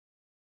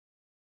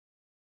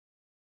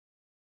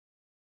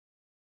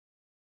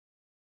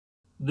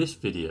This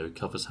video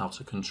covers how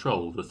to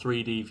control the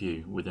 3D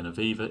view within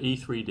Aveva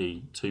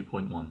E3D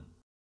 2.1.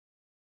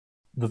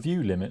 The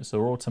view limits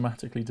are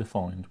automatically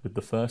defined with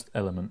the first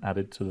element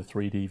added to the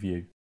 3D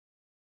view.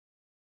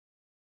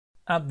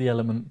 Add the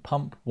element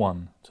Pump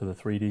 1 to the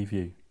 3D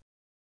view.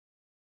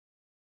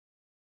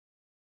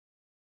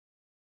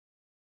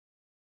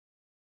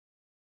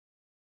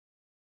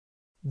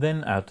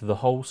 Then add the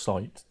whole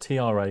site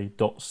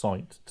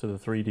tra.site to the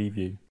 3D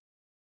view.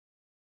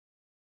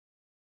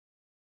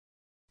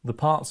 The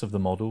parts of the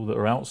model that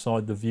are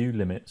outside the view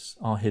limits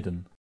are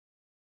hidden.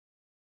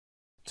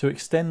 To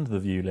extend the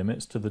view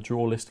limits to the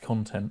draw list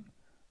content,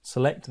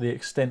 select the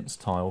Extents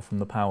tile from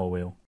the power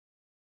wheel.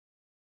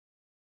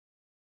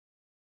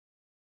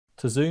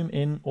 To zoom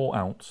in or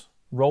out,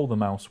 roll the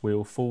mouse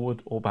wheel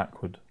forward or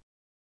backward.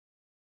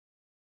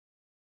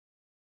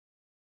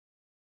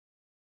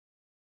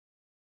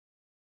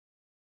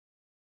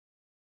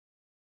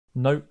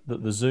 Note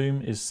that the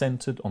zoom is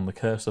centered on the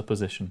cursor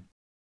position.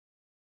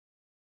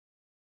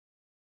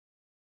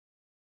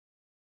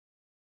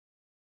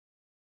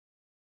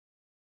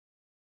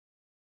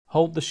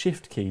 Hold the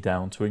Shift key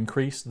down to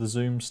increase the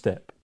zoom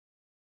step.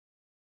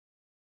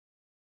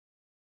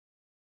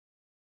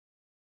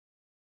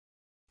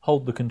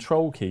 Hold the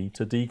Control key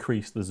to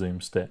decrease the zoom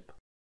step.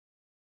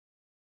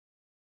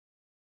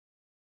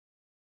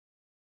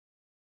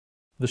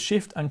 The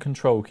Shift and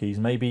Control keys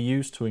may be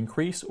used to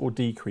increase or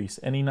decrease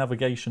any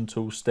navigation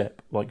tool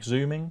step like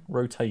zooming,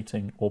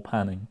 rotating or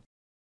panning.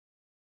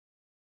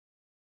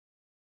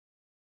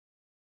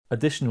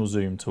 Additional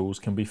zoom tools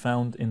can be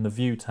found in the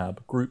View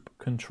tab, Group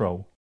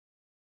Control.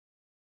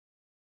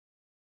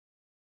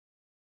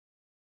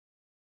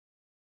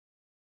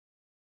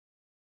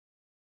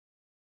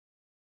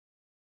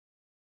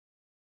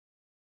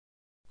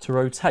 To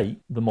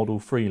rotate the model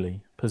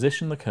freely,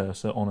 position the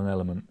cursor on an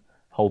element,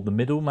 hold the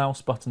middle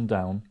mouse button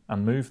down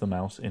and move the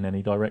mouse in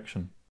any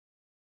direction.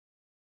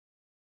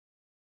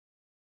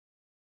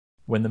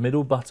 When the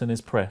middle button is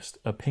pressed,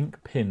 a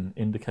pink pin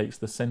indicates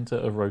the center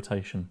of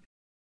rotation.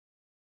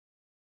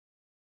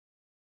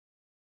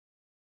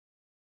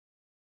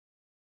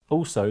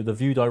 Also, the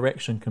view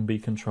direction can be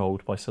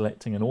controlled by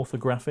selecting an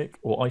orthographic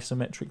or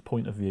isometric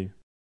point of view.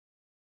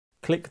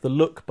 Click the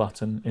Look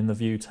button in the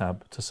View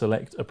tab to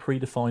select a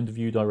predefined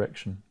view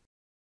direction.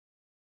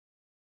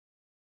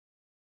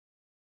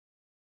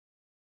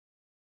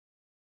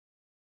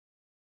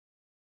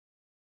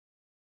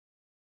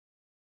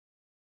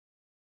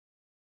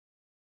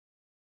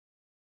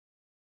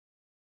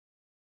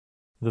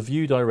 The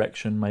view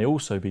direction may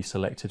also be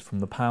selected from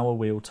the power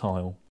wheel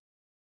tile.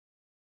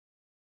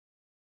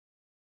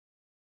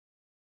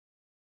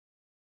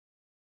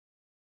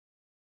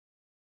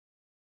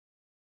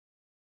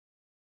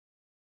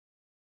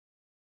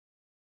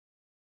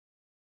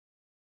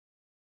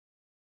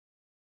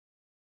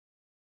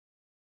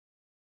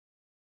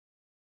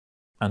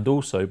 And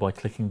also by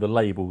clicking the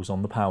labels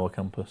on the power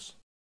compass.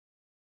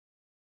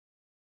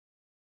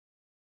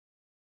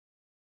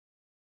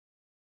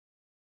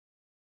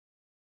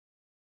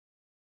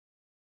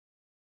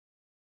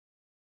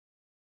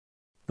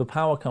 The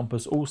power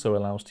compass also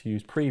allows to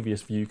use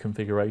previous view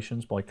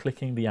configurations by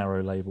clicking the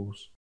arrow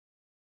labels.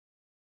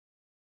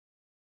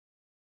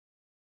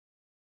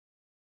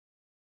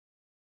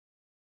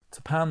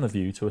 To pan the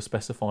view to a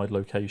specified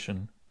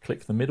location,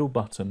 click the middle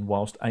button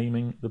whilst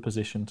aiming the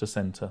position to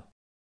center.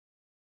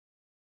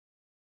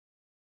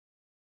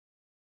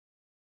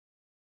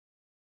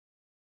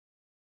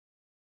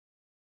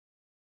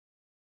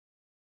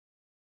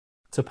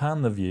 To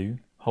pan the view,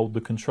 hold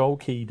the Control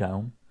key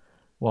down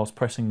whilst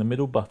pressing the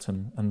middle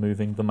button and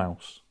moving the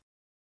mouse.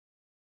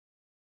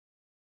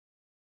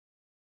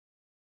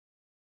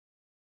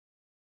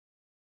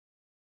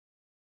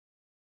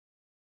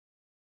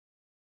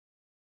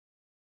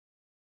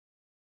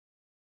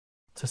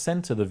 To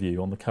center the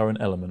view on the current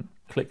element,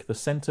 click the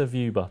Center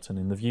View button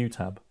in the View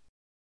tab.